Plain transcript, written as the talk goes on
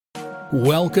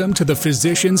Welcome to the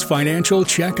Physicians Financial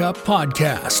Checkup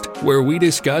Podcast, where we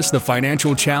discuss the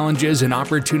financial challenges and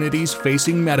opportunities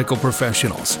facing medical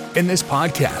professionals. In this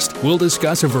podcast, we'll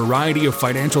discuss a variety of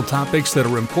financial topics that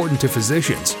are important to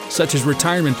physicians, such as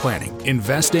retirement planning,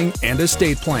 investing, and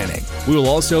estate planning. We will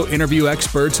also interview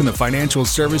experts in the financial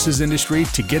services industry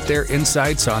to get their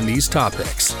insights on these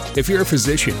topics. If you're a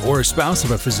physician or a spouse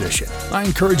of a physician, I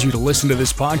encourage you to listen to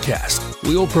this podcast.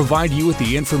 We will provide you with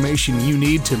the information you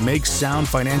need to make sound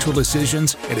financial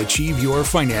decisions and achieve your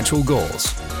financial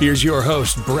goals. Here's your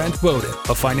host, Brent Bowden,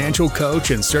 a financial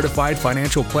coach and certified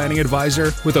financial planning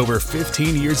advisor with over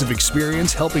 15 years of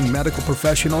experience helping medical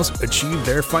professionals achieve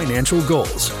their financial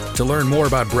goals. To learn more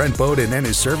about Brent Bowden and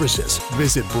his services,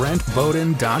 visit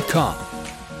BrentBowden.com.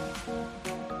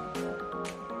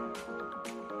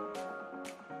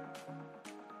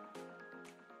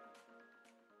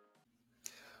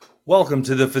 Welcome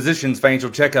to the Physicians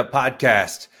Financial Checkup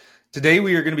Podcast. Today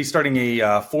we are going to be starting a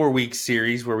 4-week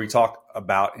series where we talk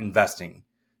about investing.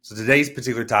 So today's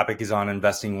particular topic is on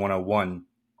Investing 101,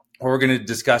 where we're going to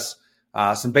discuss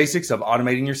some basics of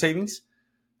automating your savings,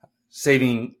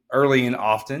 saving early and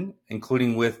often,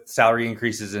 including with salary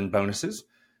increases and bonuses,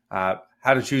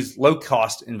 how to choose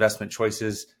low-cost investment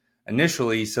choices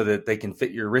initially so that they can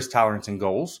fit your risk tolerance and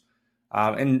goals,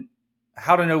 and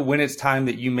how to know when it's time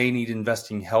that you may need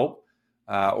investing help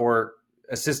or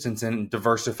assistance in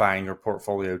diversifying your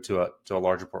portfolio to a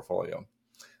larger portfolio.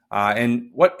 And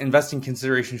what investing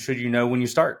considerations should you know when you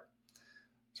start?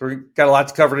 So we've got a lot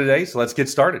to cover today, so let's get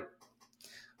started.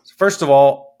 So first of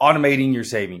all, automating your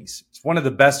savings. It's one of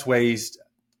the best ways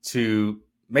to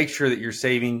make sure that you're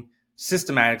saving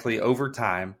systematically over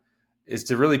time is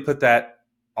to really put that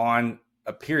on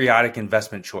a periodic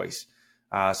investment choice.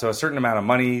 So a certain amount of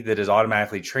money that is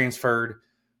automatically transferred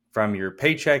from your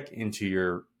paycheck into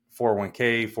your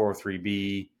 401k,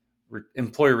 403b,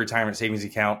 employer retirement savings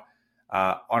account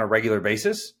on a regular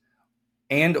basis,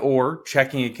 and or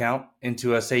checking account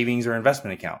into a savings or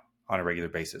investment account on a regular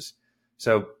basis.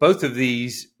 So both of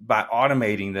these, by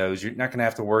automating those, you're not going to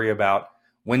have to worry about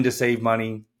when to save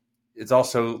money. It's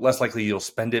also less likely you'll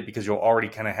spend it because you'll already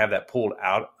kind of have that pulled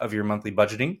out of your monthly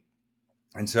budgeting.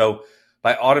 And so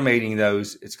by automating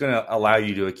those, it's going to allow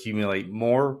you to accumulate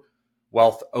more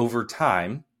wealth over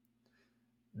time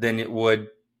than it would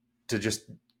to just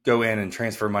go in and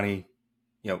transfer money,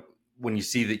 when you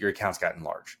see that your account's gotten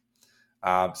large.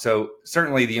 So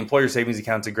certainly the employer savings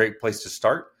account is a great place to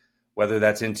start, whether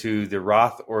that's into the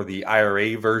Roth or the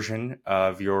IRA version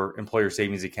of your employer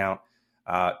savings account.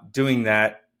 Doing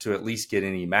that to at least get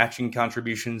any matching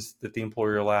contributions that the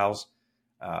employer allows,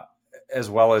 as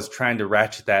well as trying to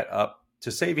ratchet that up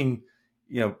to saving,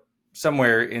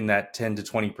 somewhere in that 10 to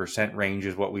 20% range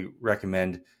is what we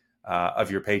recommend of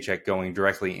your paycheck going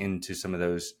directly into some of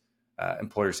those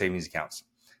employer savings accounts.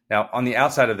 Now, on the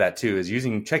outside of that too is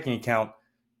using checking account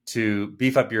to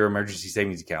beef up your emergency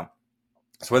savings account.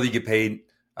 So whether you get paid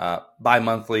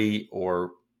bi-monthly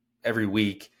or every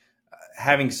week,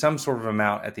 having some sort of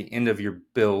amount at the end of your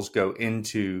bills go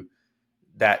into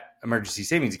that emergency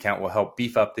savings account will help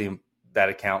beef up that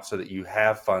account so that you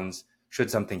have funds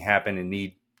should something happen and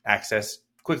need access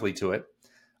quickly to it.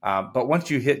 But once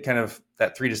you hit kind of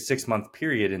that 3 to 6 month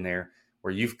period in there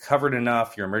where you've covered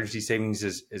enough, your emergency savings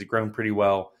has grown pretty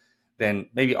well, then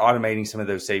maybe automating some of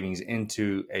those savings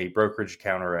into a brokerage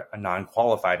account or a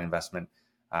non-qualified investment,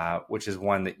 which is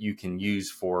one that you can use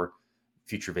for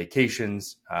future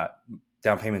vacations,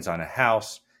 down payments on a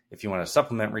house, if you want to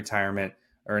supplement retirement,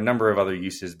 or a number of other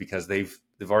uses because they've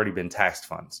already been taxed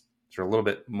funds. So they're a little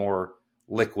bit more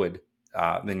liquid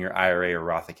than your IRA or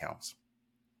Roth accounts.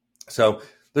 So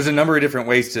there's a number of different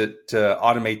ways to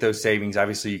automate those savings.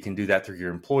 Obviously, you can do that through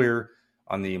your employer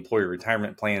on the employer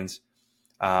retirement plans.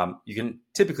 You can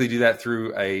typically do that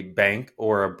through a bank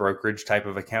or a brokerage type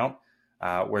of account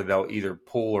where they'll either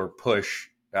pull or push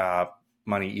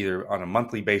money either on a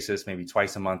monthly basis, maybe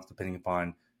twice a month, depending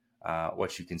upon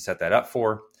what you can set that up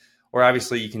for. Or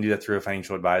obviously, you can do that through a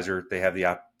financial advisor. They have the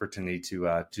opportunity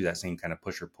to do that same kind of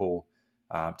push or pull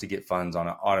to get funds on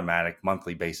an automatic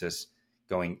monthly basis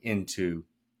going into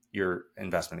your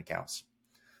investment accounts.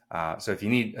 So if you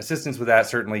need assistance with that,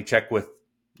 certainly check with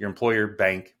your employer,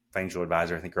 bank, financial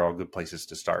advisor. I think are all good places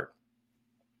to start.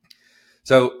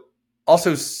 So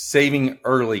also saving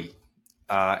early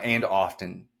and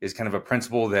often is kind of a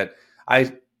principle that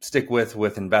I stick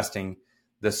with investing.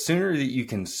 The sooner that you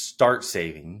can start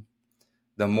saving,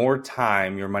 the more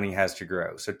time your money has to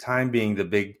grow. So time being the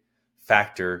big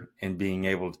factor in being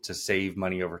able to save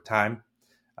money over time,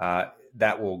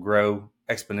 that will grow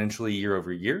exponentially year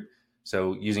over year.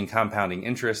 So using compounding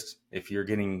interest, if you're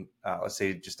getting, let's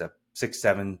say, just a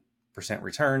 6-7%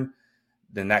 return,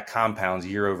 then that compounds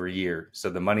year over year. So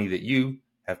the money that you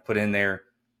have put in there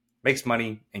makes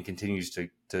money and continues to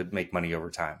make money over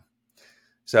time.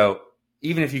 So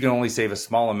even if you can only save a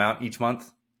small amount each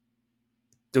month,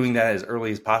 doing that as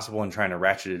early as possible and trying to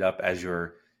ratchet it up as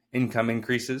your income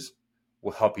increases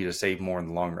will help you to save more in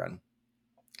the long run.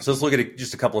 So let's look at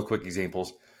just a couple of quick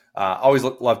examples. I always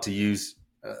love to use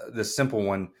this simple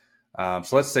one.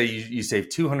 So let's say you save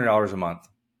 $200 a month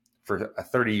for a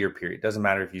 30-year period. Doesn't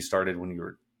matter if you started when you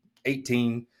were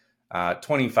 18,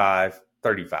 25,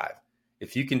 35.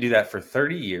 If you can do that for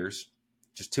 30 years,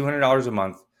 just $200 a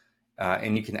month,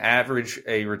 and you can average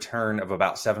a return of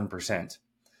about 7%,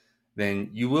 then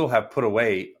you will have put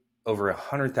away over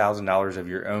 $100,000 of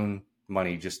your own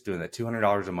money just doing that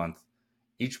 $200 a month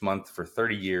each month for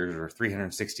 30 years or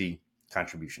 360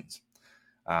 contributions.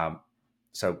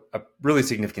 So a really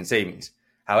significant savings.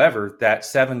 However, that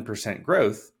 7%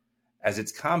 growth, as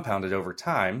it's compounded over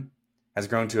time, has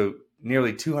grown to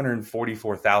nearly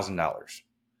 $244,000.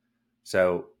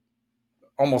 So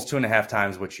almost 2.5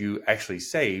 times what you actually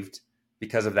saved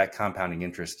because of that compounding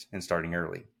interest and starting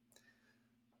early.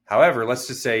 However, let's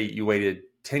just say you waited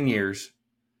 10 years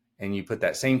and you put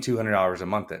that same $200 a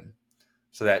month in.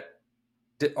 So that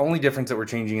the only difference that we're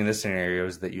changing in this scenario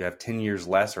is that you have 10 years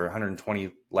less or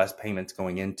 120 less payments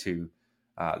going into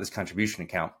this contribution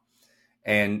account.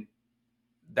 And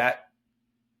that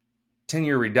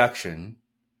 10-year reduction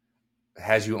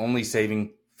has you only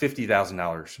saving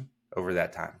 $50,000 over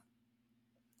that time.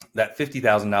 That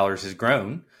 $50,000 has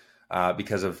grown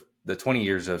because of the 20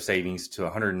 years of savings to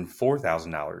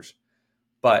 $104,000.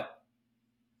 But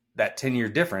that 10-year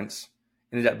difference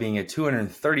ended up being a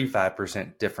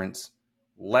 235% difference,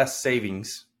 less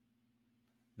savings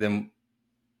than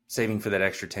saving for that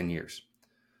extra 10 years.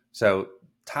 So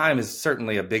time is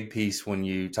certainly a big piece when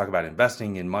you talk about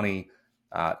investing in money.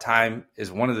 Time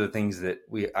is one of the things that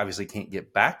we obviously can't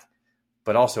get back,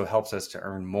 but also helps us to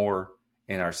earn more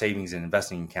in our savings and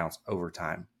investing accounts over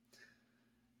time.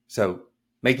 So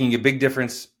making a big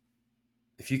difference.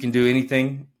 If you can do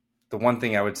anything, the one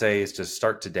thing I would say is to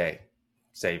start today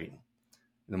saving.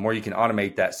 The more you can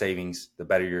automate that savings, the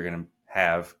better you're going to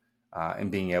have in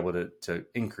being able to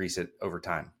increase it over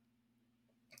time.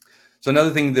 So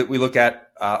another thing that we look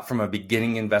at from a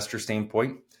beginning investor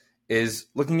standpoint is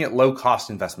looking at low cost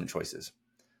investment choices.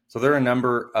 So there are a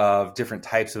number of different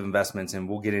types of investments, and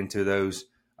we'll get into those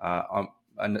on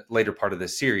a later part of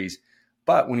this series.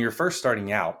 But when you're first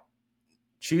starting out,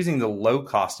 choosing the low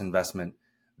cost investment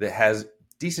that has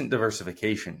decent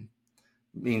diversification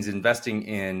means investing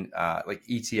in like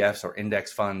ETFs or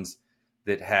index funds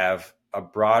that have a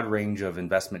broad range of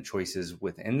investment choices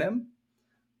within them,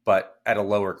 but at a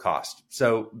lower cost.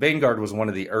 So Vanguard was one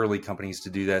of the early companies to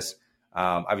do this.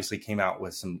 Obviously came out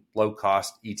with some low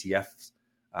cost ETFs.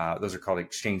 Those are called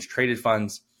exchange traded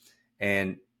funds,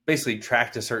 and basically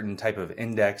tracked a certain type of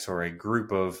index or a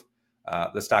group of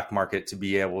the stock market to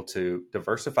be able to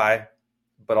diversify,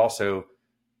 but also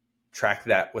track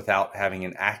that without having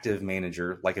an active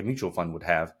manager like a mutual fund would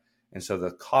have. And so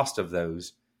the cost of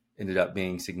those ended up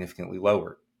being significantly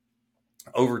lower.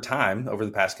 Over time, over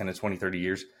the past kind of 20, 30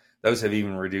 years, those have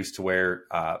even reduced to where,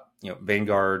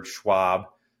 Vanguard, Schwab,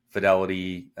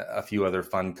 Fidelity, a few other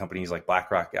fund companies like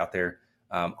BlackRock out there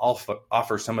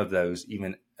offer some of those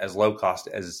even as low cost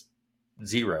as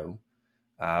zero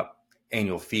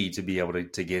annual fee to be able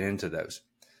to get into those.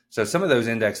 So some of those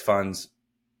index funds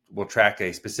will track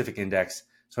a specific index.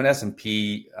 So an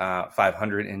S&P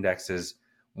 500 index is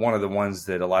one of the ones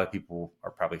that a lot of people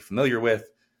are probably familiar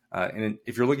with. And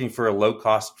if you're looking for a low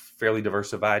cost, fairly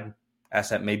diversified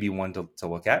asset, maybe one to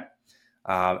look at.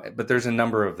 But there's a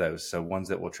number of those. So ones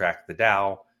that will track the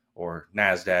Dow or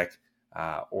NASDAQ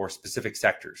or specific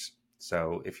sectors.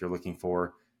 So if you're looking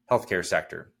for healthcare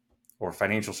sector or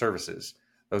financial services,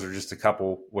 those are just a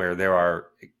couple where there are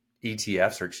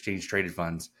ETFs or exchange traded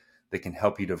funds that can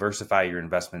help you diversify your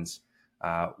investments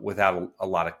without a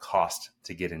lot of cost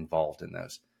to get involved in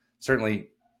those. Certainly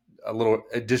a little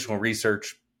additional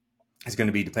research is going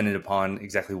to be dependent upon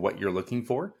exactly what you're looking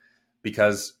for,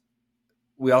 because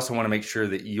we also want to make sure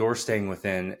that you're staying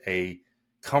within a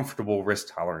comfortable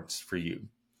risk tolerance for you.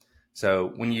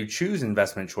 So when you choose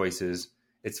investment choices,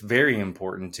 it's very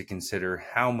important to consider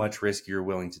how much risk you're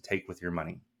willing to take with your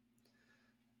money.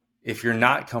 If you're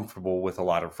not comfortable with a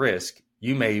lot of risk,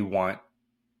 you may want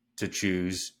to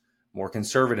choose more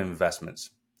conservative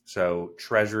investments. So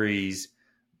treasuries,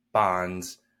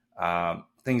 bonds,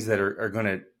 things that are going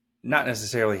to not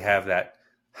necessarily have that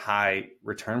high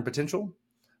return potential,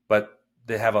 but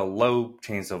they have a low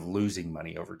chance of losing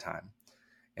money over time.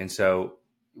 And so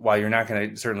while you're not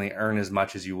going to certainly earn as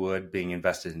much as you would being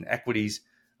invested in equities,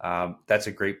 that's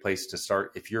a great place to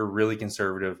start. If you're really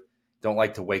conservative, don't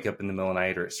like to wake up in the middle of the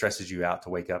night, or it stresses you out to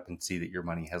wake up and see that your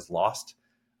money has lost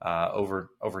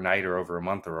overnight or over a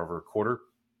month or over a quarter.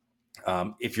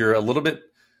 If you're a little bit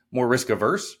more risk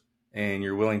averse and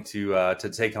you're willing to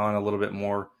take on a little bit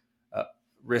more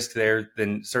risk there,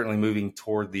 then certainly moving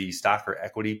toward the stock or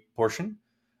equity portion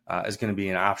is going to be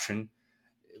an option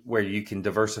where you can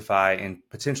diversify and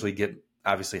potentially get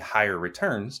obviously higher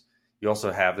returns. You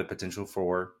also have the potential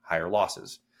for higher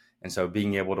losses. And so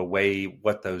being able to weigh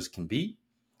what those can be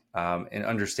and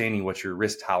understanding what your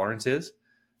risk tolerance is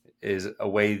a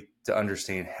way to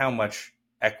understand how much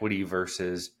equity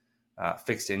versus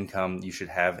fixed income you should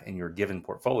have in your given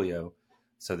portfolio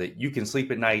so that you can sleep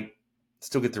at night,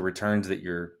 still get the returns that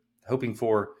you're hoping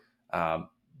for,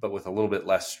 but with a little bit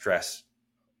less stress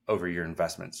over your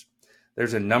investments.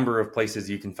 There's a number of places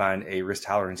you can find a risk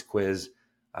tolerance quiz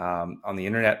on the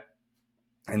internet,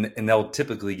 and they'll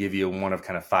typically give you one of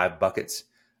kind of 5 buckets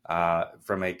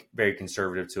from a very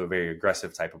conservative to a very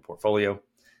aggressive type of portfolio.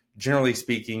 Generally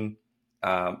speaking,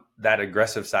 that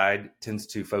aggressive side tends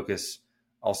to focus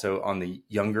also on the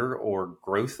younger or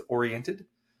growth oriented.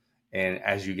 And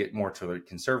as you get more to the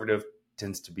conservative,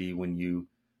 tends to be when you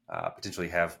potentially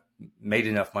have made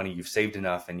enough money, you've saved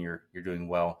enough, and you're doing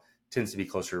well. Tends to be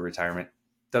closer to retirement.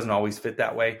 Doesn't always fit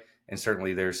that way. And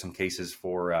certainly there's some cases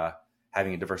for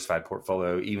having a diversified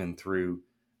portfolio even through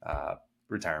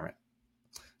retirement.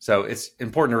 So it's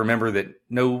important to remember that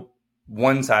no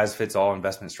one size fits all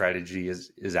investment strategy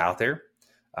is out there.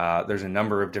 There's a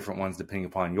number of different ones depending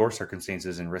upon your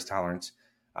circumstances and risk tolerance.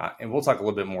 And we'll talk a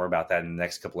little bit more about that in the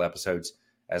next couple of episodes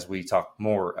as we talk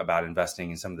more about investing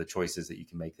and some of the choices that you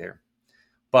can make there.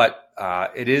 But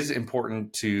it is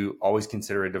important to always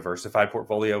consider a diversified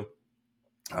portfolio.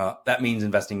 That means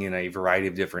investing in a variety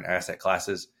of different asset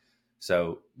classes.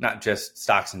 So not just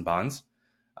stocks and bonds,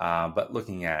 but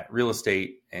looking at real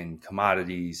estate and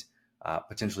commodities,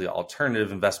 potentially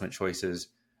alternative investment choices,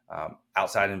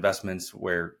 outside investments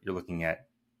where you're looking at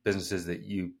businesses that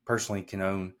you personally can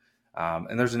own.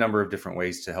 And there's a number of different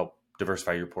ways to help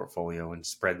diversify your portfolio and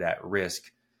spread that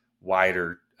risk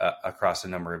wider across a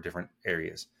number of different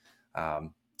areas.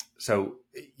 So,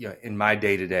 in my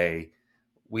day-to-day,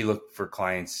 we look for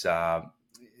clients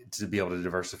to be able to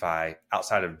diversify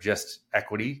outside of just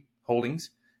equity holdings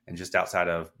and just outside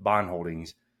of bond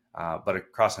holdings, but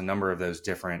across a number of those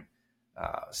different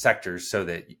sectors so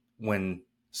that when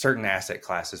certain asset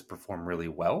classes perform really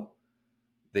well,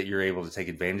 that you're able to take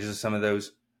advantage of some of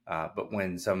those. But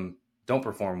when some don't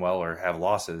perform well or have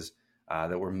losses,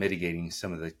 that we're mitigating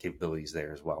some of the capabilities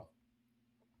there as well.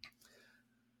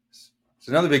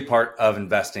 So another big part of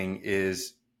investing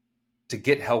is to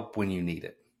get help when you need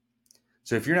it.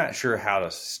 So if you're not sure how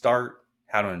to start,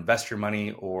 how to invest your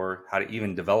money, or how to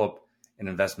even develop an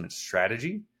investment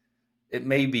strategy, it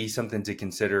may be something to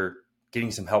consider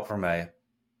getting some help from a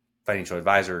financial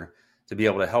advisor to be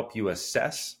able to help you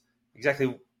assess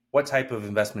exactly what type of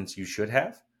investments you should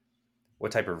have,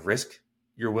 what type of risk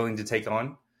you're willing to take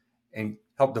on, and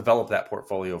help develop that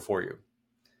portfolio for you.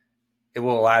 It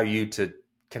will allow you to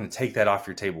kind of take that off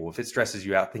your table. If it stresses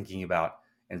you out thinking about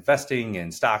investing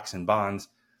in stocks and bonds,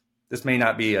 this may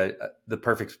not be the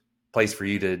perfect place for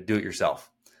you to do it yourself.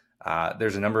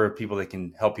 There's a number of people that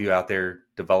can help you out there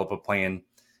develop a plan.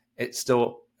 It's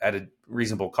still at a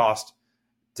reasonable cost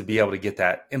to be able to get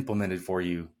that implemented for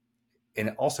you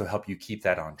and also help you keep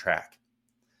that on track.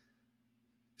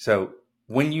 So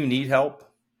when you need help,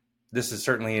 this is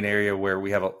certainly an area where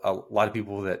we have a lot of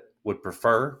people that would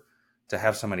prefer to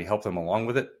have somebody help them along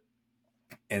with it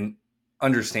and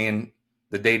understand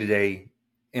the day-to-day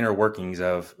inner workings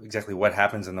of exactly what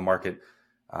happens in the market.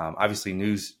 Obviously,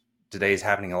 news today is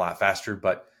happening a lot faster,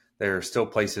 but there are still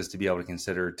places to be able to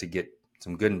consider to get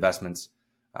some good investments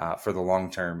for the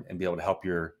long term and be able to help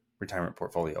your retirement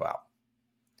portfolio out.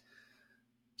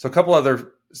 So a couple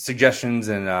other suggestions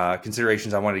and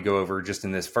considerations I wanted to go over just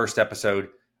in this first episode.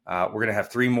 We're going to have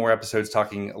 3 more episodes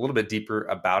talking a little bit deeper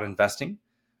about investing,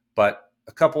 but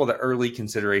a couple of the early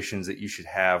considerations that you should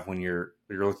have when you're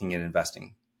looking at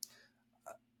investing.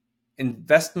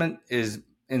 Investment is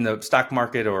in the stock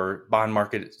market or bond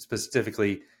market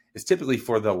specifically is typically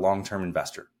for the long-term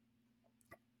investor.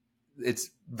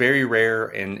 It's very rare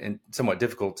and somewhat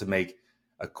difficult to make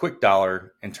a quick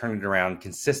dollar and turn it around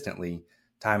consistently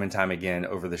time and time again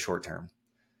over the short term.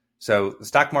 So the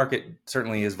stock market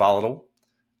certainly is volatile,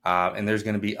 and there's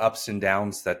going to be ups and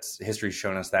downs. History's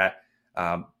shown us that.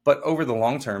 But over the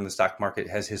long term, the stock market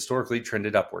has historically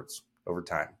trended upwards over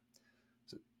time.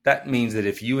 that means that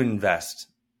if you invest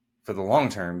for the long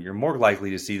term, you're more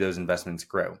likely to see those investments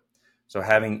grow. So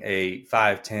having a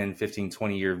 5, 10, 15,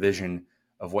 20-year vision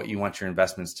of what you want your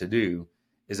investments to do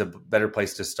is a better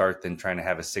place to start than trying to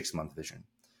have a 6-month vision.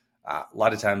 A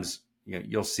lot of times,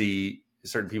 you'll see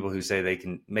certain people who say they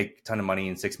can make a ton of money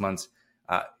in 6 months.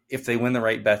 If they win the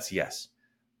right bets, yes,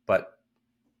 but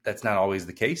that's not always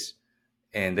the case.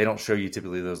 And they don't show you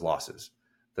typically those losses.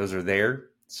 Those are there.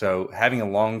 So having a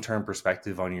long-term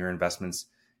perspective on your investments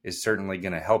is certainly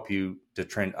going to help you to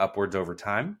trend upwards over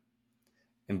time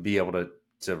and be able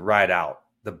to ride out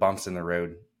the bumps in the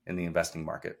road in the investing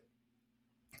market.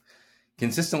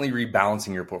 Consistently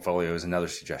rebalancing your portfolio is another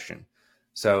suggestion.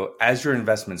 So as your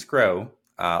investments grow,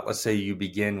 let's say you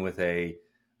begin with a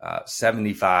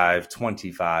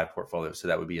 75-25 portfolio. So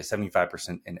that would be a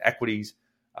 75% in equities,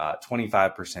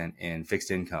 25% in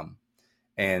fixed income.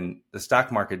 And the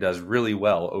stock market does really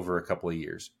well over a couple of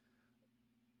years.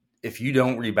 If you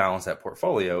don't rebalance that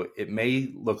portfolio, it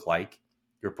may look like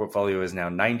your portfolio is now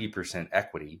 90%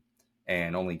 equity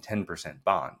and only 10%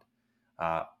 bond.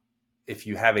 If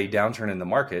you have a downturn in the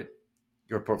market,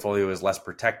 your portfolio is less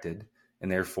protected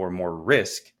and therefore more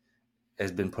risk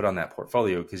has been put on that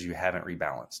portfolio because you haven't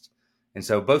rebalanced. And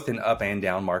so both in up and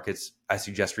down markets, I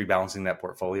suggest rebalancing that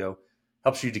portfolio.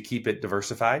 Helps you to keep it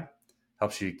diversified,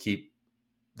 helps you keep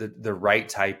the right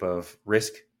type of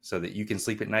risk so that you can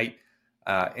sleep at night.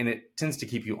 And it tends to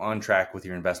keep you on track with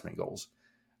your investment goals.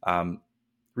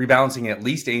 Rebalancing at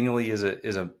least annually is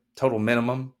a total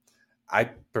minimum. I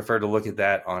prefer to look at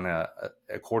that on a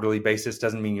quarterly basis.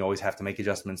 Doesn't mean you always have to make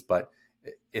adjustments, but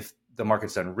if the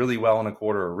market's done really well in a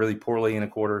quarter or really poorly in a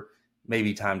quarter,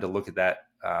 maybe time to look at that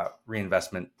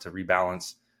reinvestment to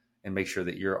rebalance and make sure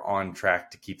that you're on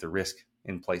track to keep the risk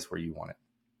in place where you want it.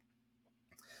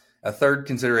 A third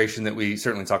consideration that we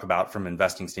certainly talk about from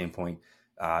investing standpoint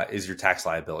is your tax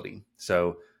liability.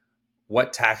 So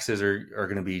what taxes are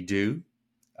going to be due,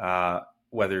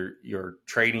 whether you're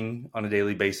trading on a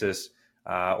daily basis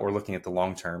or looking at the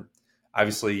long term.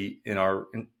 Obviously, in our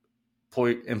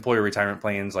employer retirement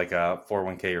plans like a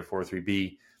 401k or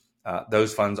 403b,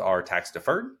 those funds are tax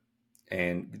deferred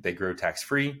and they grow tax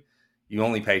free. You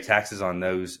only pay taxes on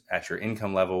those at your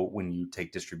income level when you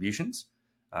take distributions.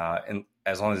 And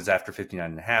as long as it's after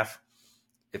 59.5,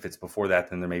 if it's before that,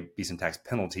 then there may be some tax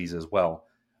penalties as well.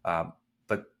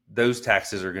 But those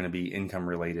taxes are going to be income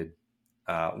related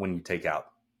when you take out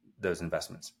those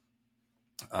investments.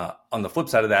 On the flip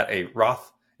side of that, a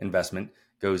Roth investment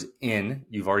goes in.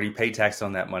 You've already paid tax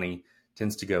on that money,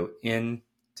 tends to go in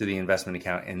to the investment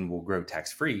account and will grow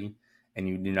tax free. And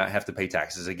you do not have to pay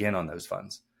taxes again on those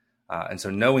funds. And so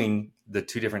knowing the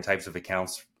two different types of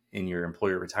accounts in your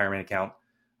employer retirement account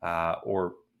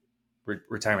or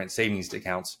retirement savings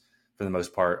accounts, for the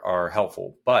most part, are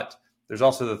helpful. But there's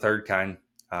also the third kind,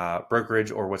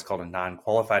 brokerage, or what's called a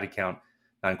non-qualified account.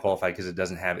 Non-qualified because it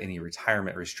doesn't have any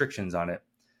retirement restrictions on it.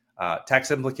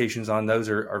 Tax implications on those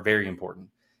are very important.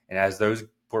 And as those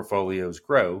portfolios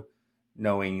grow,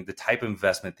 knowing the type of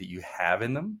investment that you have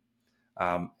in them,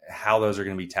 how those are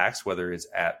going to be taxed, whether it's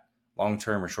at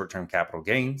long-term or short-term capital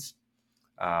gains,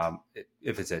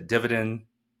 if it's at dividend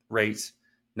rates,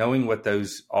 knowing what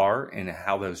those are and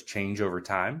how those change over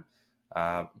time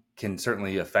can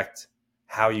certainly affect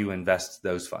how you invest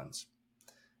those funds.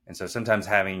 And so sometimes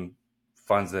having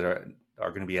funds that are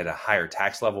going to be at a higher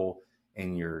tax level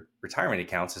in your retirement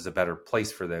accounts is a better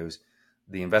place for those.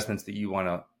 The investments that you want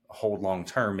to hold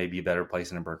long-term may be a better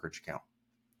place in a brokerage account.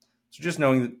 So just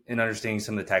knowing and understanding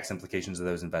some of the tax implications of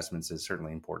those investments is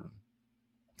certainly important.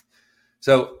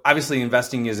 So obviously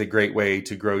investing is a great way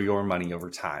to grow your money over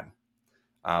time.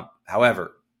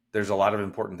 However, there's a lot of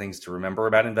important things to remember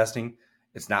about investing.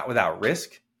 It's not without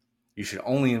risk. You should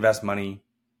only invest money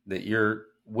that you're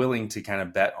willing to kind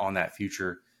of bet on that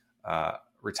future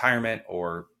retirement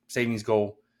or savings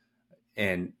goal.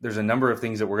 And there's a number of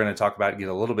things that we're going to talk about and get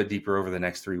a little bit deeper over the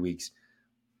next 3 weeks.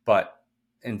 But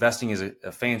investing is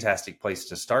a fantastic place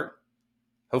to start.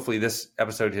 Hopefully this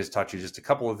episode has taught you just a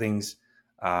couple of things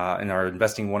in our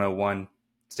Investing 101.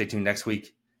 Stay tuned next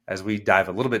week as we dive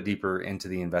a little bit deeper into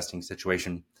the investing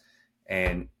situation.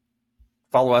 And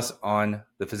follow us on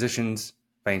the Physicians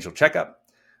Financial Checkup.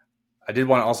 I did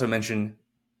want to also mention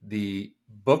the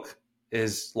book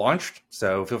is launched.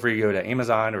 So feel free to go to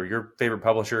Amazon or your favorite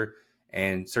publisher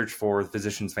and search for the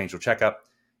Physicians Financial Checkup.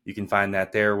 You can find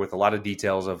that there with a lot of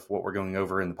details of what we're going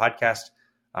over in the podcast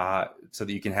so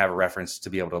that you can have a reference to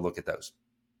be able to look at those.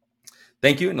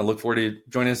 Thank you, and I look forward to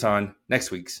joining us on next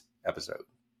week's episode.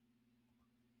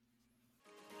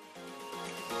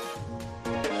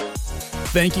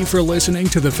 Thank you for listening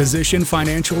to the Physician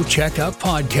Financial Checkup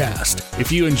Podcast.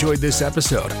 If you enjoyed this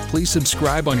episode, please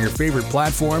subscribe on your favorite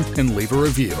platform and leave a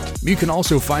review. You can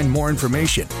also find more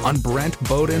information on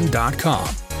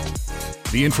BrentBowden.com.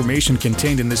 The information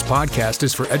contained in this podcast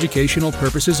is for educational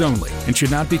purposes only and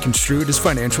should not be construed as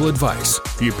financial advice.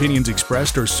 The opinions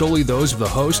expressed are solely those of the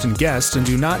host and guests and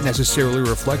do not necessarily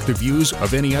reflect the views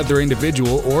of any other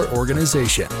individual or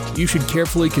organization. You should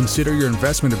carefully consider your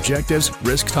investment objectives,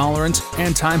 risk tolerance,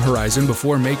 and time horizon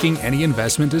before making any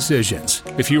investment decisions.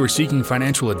 If you are seeking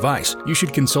financial advice, you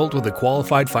should consult with a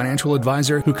qualified financial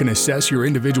advisor who can assess your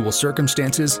individual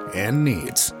circumstances and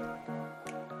needs.